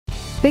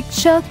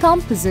Picture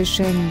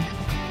composition.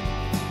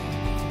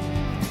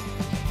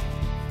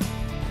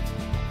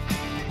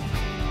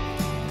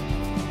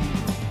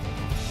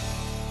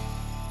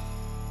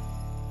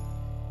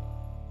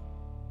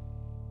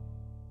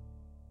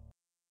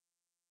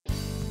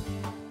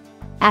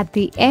 At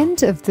the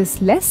end of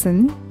this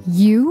lesson,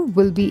 you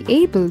will be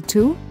able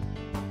to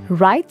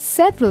write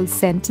several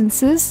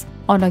sentences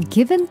on a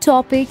given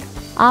topic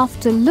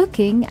after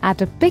looking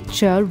at a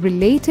picture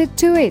related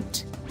to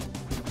it.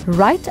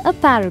 Write a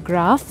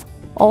paragraph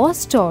or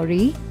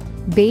story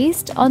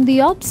based on the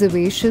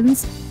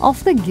observations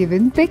of the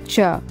given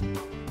picture.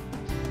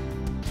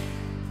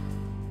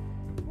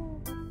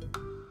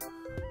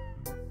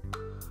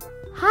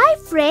 Hi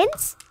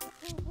friends!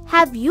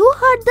 Have you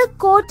heard the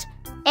quote,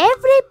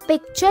 "Every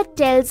picture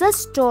tells a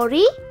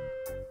story"?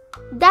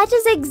 That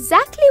is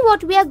exactly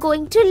what we are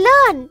going to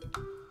learn.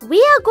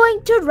 We are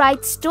going to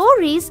write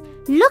stories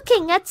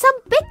looking at some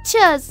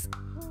pictures.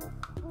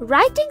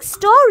 Writing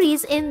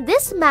stories in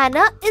this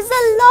manner is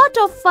a lot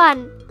of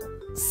fun.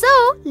 So,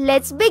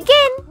 let's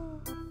begin.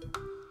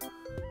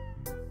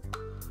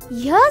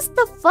 Here's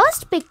the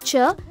first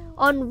picture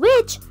on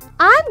which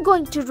I'm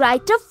going to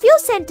write a few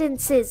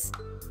sentences.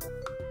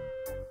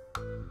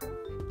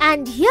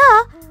 And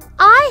here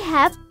I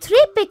have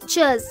 3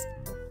 pictures.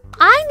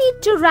 I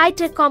need to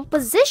write a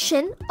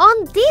composition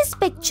on these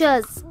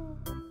pictures.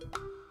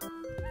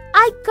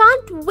 I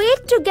can't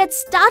wait to get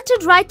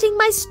started writing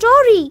my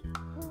story.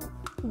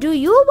 Do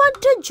you want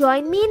to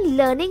join me in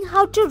learning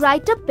how to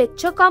write a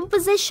picture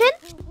composition?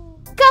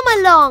 Come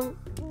along!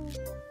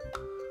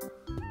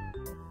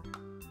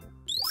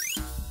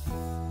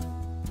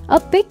 A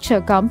picture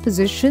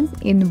composition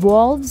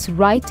involves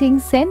writing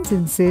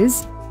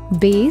sentences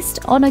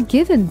based on a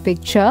given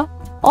picture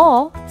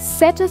or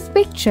set of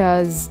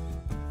pictures.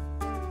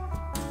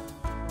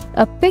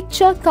 A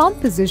picture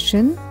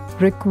composition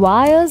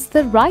requires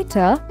the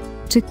writer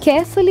to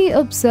carefully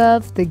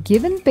observe the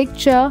given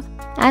picture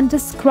and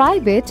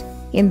describe it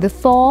in the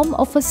form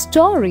of a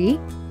story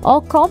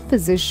or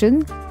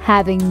composition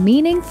having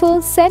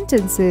meaningful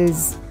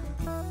sentences.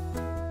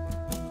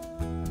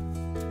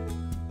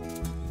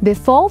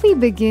 Before we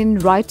begin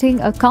writing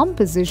a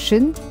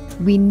composition,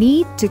 we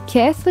need to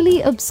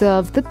carefully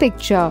observe the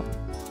picture.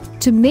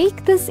 To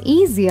make this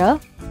easier,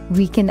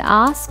 we can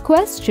ask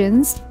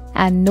questions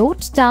and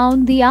note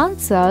down the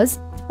answers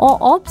or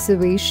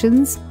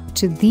observations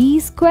to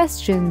these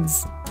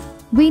questions.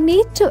 We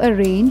need to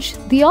arrange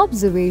the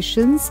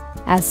observations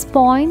as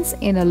points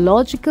in a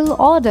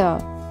logical order.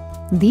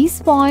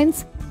 These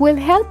points will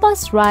help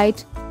us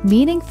write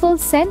meaningful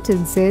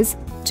sentences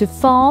to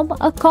form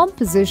a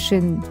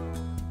composition.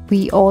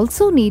 We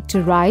also need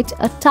to write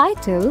a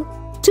title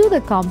to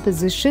the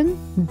composition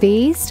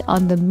based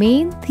on the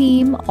main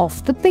theme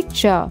of the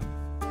picture.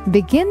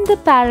 Begin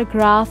the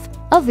paragraph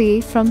away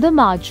from the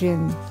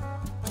margin.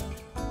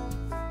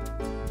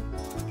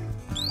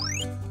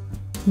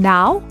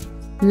 Now,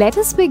 let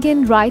us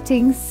begin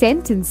writing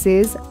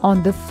sentences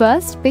on the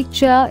first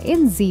picture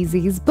in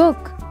Zizi's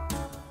book.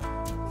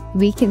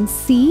 We can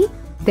see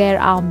there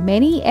are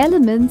many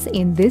elements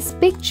in this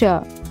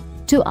picture.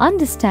 To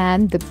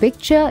understand the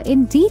picture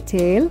in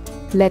detail,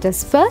 let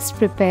us first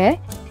prepare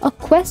a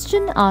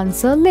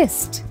question-answer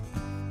list.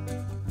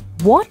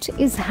 What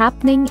is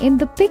happening in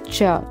the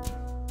picture?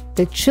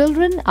 The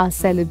children are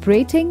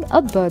celebrating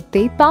a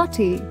birthday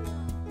party.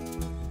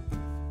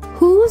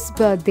 Whose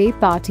birthday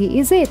party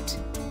is it?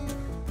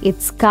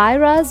 It's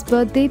Kyra's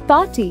birthday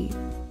party.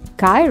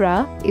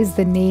 Kyra is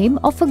the name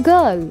of a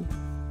girl.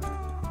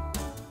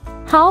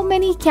 How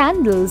many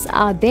candles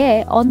are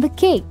there on the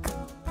cake?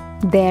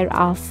 There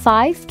are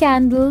 5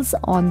 candles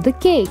on the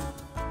cake.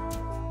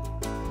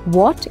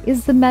 What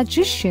is the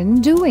magician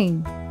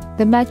doing?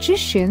 The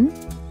magician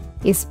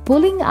is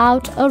pulling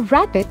out a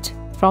rabbit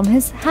from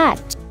his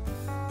hat.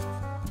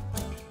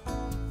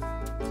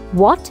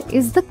 What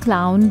is the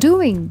clown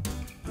doing?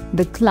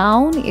 The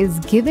clown is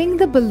giving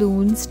the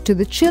balloons to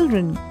the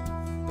children.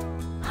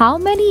 How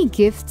many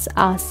gifts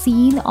are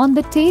seen on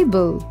the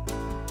table?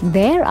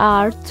 There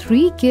are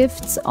 3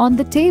 gifts on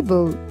the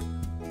table.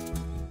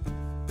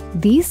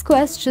 These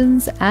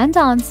questions and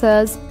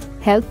answers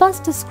help us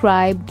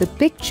describe the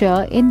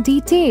picture in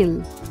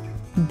detail.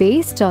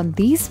 Based on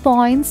these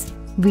points,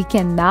 we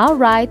can now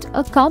write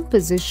a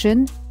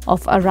composition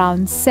of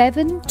around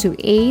 7 to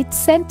 8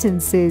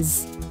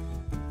 sentences.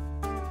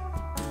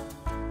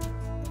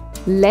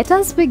 Let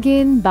us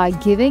begin by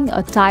giving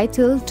a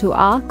title to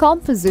our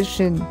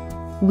composition.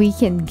 We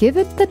can give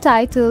it the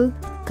title,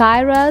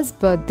 Kyra's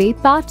Birthday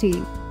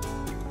Party.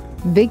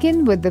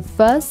 Begin with the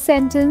first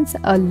sentence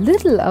a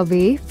little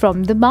away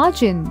from the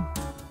margin.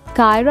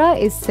 Kyra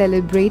is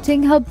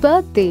celebrating her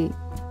birthday.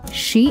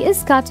 She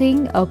is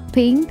cutting a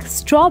pink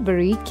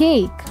strawberry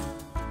cake.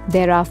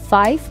 There are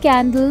 5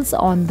 candles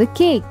on the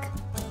cake.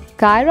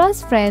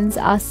 Kyra's friends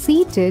are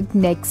seated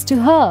next to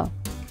her.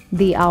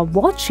 They are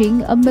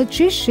watching a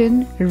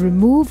magician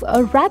remove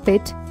a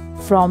rabbit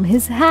from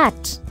his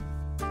hat.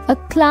 A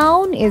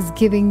clown is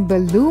giving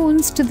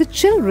balloons to the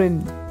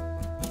children.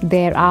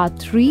 There are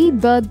 3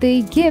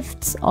 birthday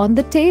gifts on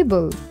the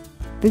table.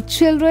 The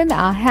children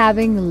are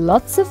having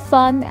lots of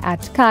fun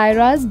at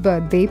Kyra's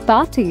birthday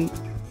party.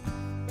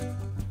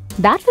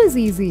 That was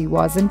easy,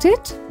 wasn't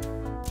it?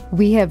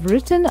 We have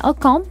written a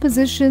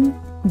composition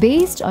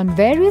based on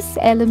various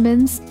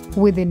elements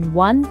within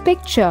one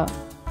picture.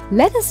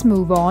 Let us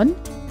move on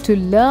to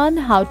learn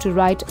how to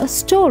write a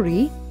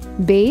story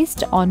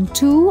based on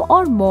 2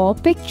 or more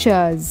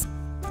pictures.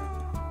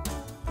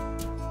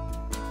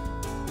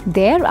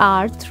 There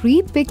are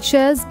 3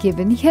 pictures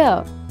given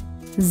here.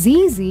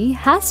 Zizi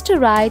has to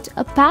write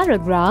a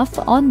paragraph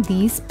on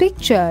these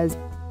pictures.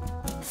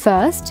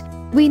 First,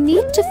 we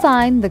need to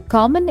find the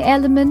common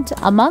element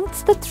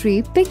amongst the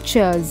 3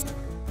 pictures.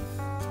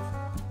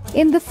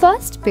 In the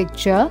first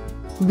picture,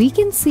 we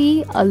can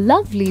see a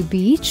lovely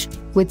beach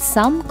with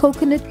some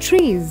coconut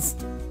trees.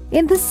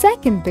 In the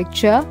second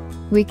picture,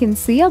 we can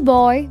see a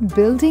boy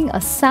building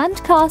a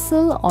sand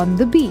castle on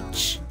the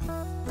beach.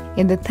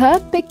 In the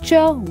third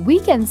picture, we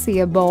can see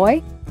a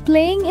boy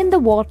playing in the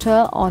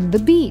water on the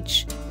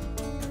beach.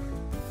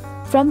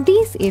 From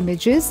these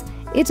images,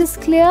 it is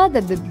clear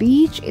that the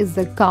beach is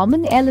the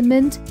common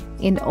element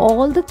in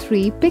all the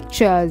 3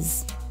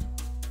 pictures.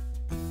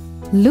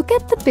 Look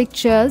at the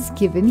pictures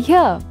given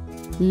here.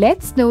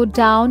 Let's note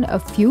down a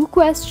few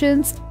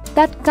questions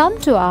that come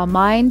to our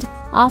mind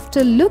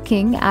after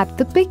looking at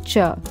the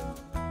picture.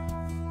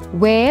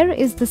 Where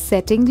is the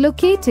setting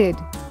located?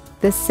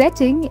 The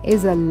setting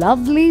is a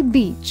lovely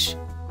beach.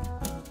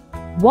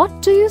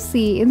 What do you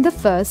see in the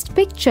first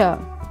picture?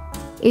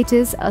 It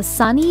is a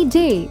sunny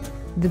day.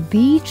 The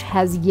beach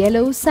has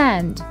yellow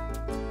sand.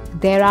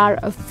 There are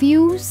a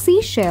few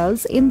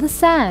seashells in the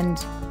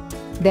sand.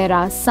 There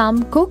are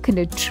some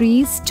coconut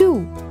trees too.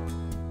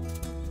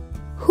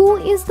 Who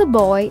is the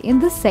boy in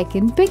the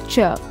second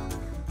picture?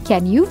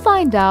 Can you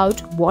find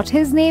out what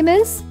his name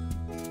is?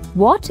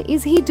 What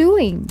is he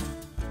doing?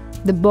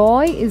 The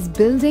boy is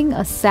building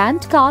a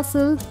sand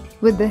castle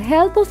with the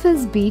help of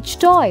his beach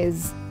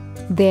toys.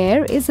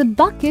 There is a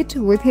bucket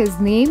with his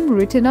name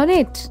written on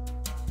it.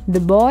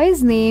 The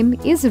boy's name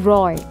is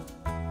Roy.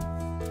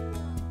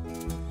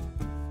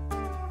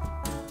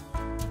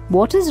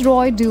 What is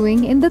Roy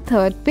doing in the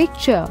third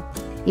picture?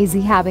 Is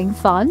he having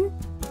fun?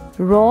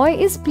 Roy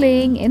is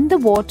playing in the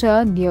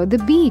water near the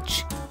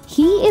beach.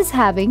 He is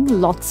having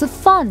lots of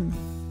fun.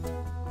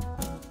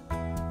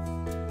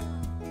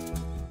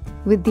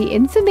 With the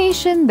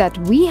information that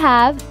we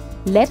have,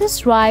 let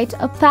us write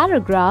a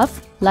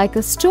paragraph like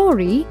a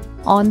story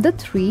on the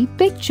 3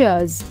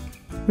 pictures.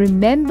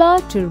 Remember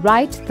to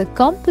write the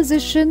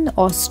composition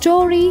or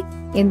story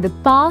in the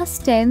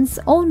past tense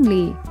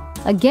only.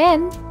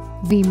 Again,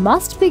 we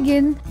must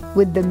begin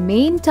with the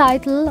main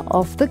title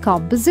of the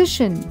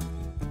composition.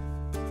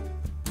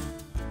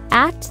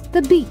 At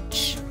the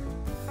beach.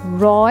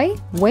 Roy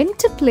went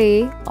to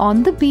play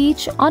on the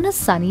beach on a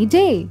sunny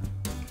day.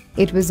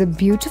 It was a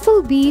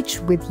beautiful beach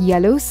with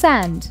yellow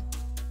sand.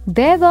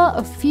 There were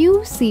a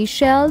few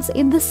seashells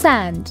in the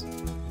sand.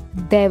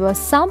 There were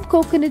some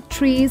coconut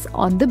trees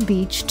on the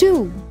beach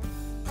too.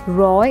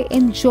 Roy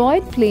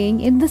enjoyed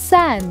playing in the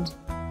sand.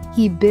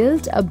 He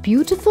built a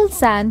beautiful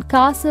sand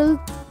castle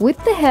with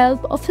the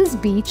help of his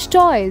beach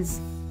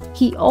toys.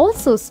 He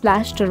also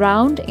splashed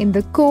around in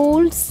the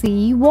cold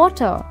sea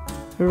water.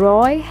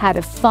 Roy had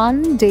a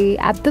fun day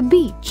at the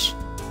beach.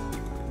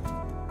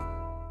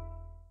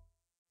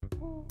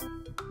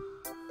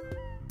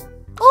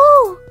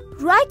 Oh,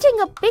 writing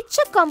a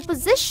picture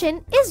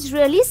composition is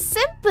really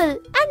simple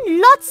and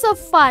lots of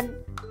fun.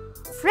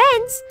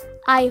 Friends,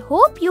 I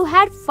hope you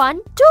had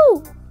fun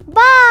too.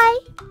 Bye.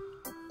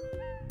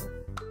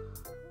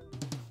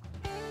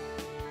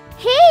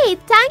 Hey,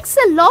 thanks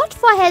a lot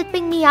for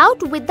helping me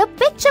out with the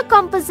picture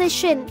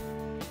composition.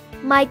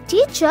 My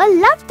teacher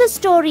loved the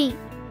story.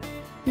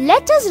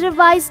 Let us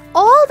revise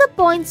all the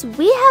points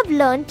we have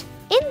learnt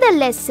in the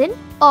lesson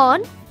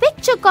on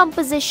picture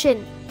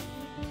composition.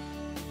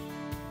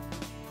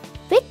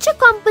 Picture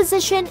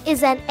composition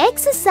is an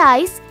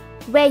exercise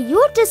where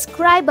you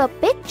describe a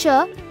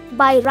picture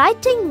by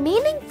writing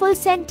meaningful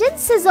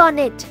sentences on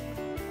it.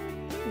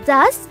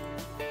 Thus,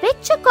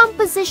 picture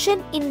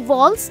composition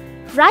involves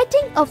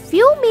writing a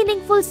few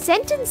meaningful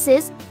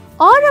sentences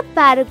or a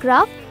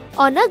paragraph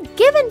on a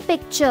given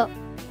picture.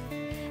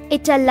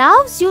 It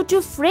allows you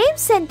to frame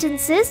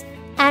sentences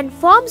and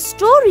form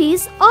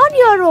stories on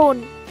your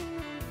own.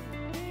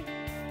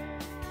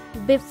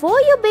 Before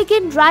you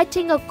begin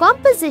writing a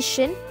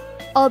composition,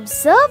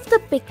 observe the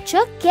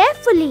picture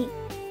carefully.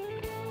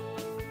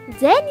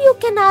 Then you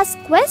can ask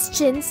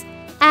questions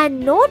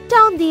and note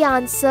down the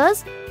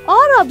answers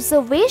or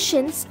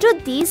observations to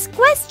these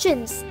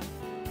questions.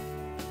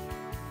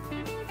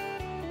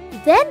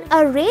 Then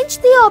arrange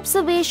the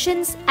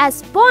observations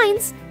as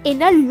points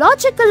in a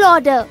logical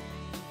order.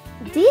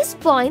 These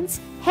points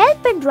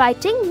help in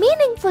writing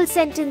meaningful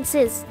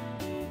sentences.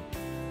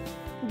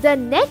 The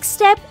next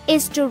step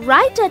is to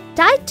write a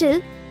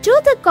title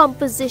to the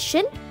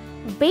composition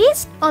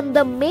based on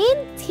the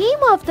main theme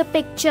of the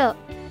picture.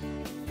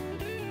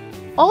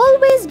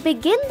 Always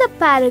begin the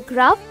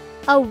paragraph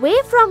away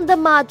from the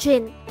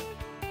margin.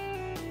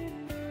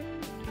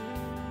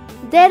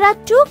 There are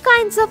two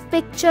kinds of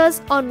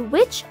pictures on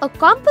which a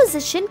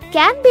composition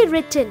can be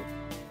written.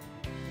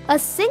 A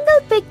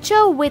single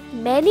picture with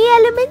many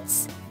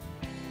elements,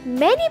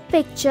 many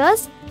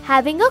pictures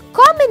having a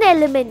common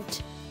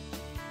element.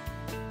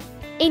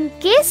 In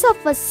case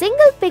of a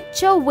single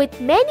picture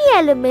with many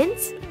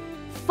elements,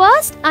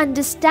 first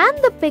understand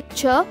the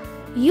picture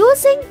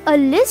using a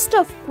list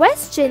of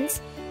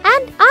questions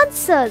and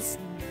answers.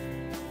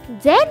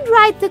 Then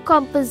write the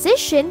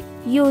composition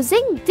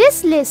using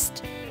this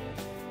list.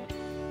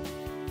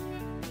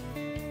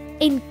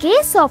 In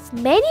case of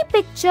many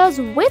pictures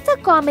with a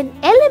common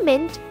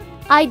element,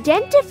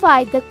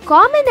 identify the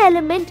common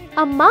element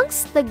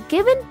amongst the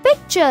given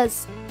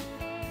pictures.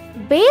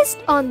 Based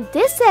on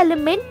this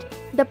element,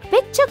 the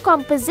picture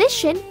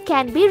composition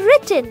can be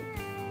written.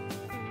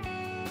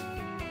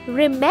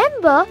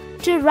 Remember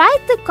to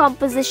write the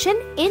composition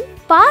in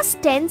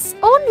past tense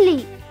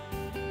only.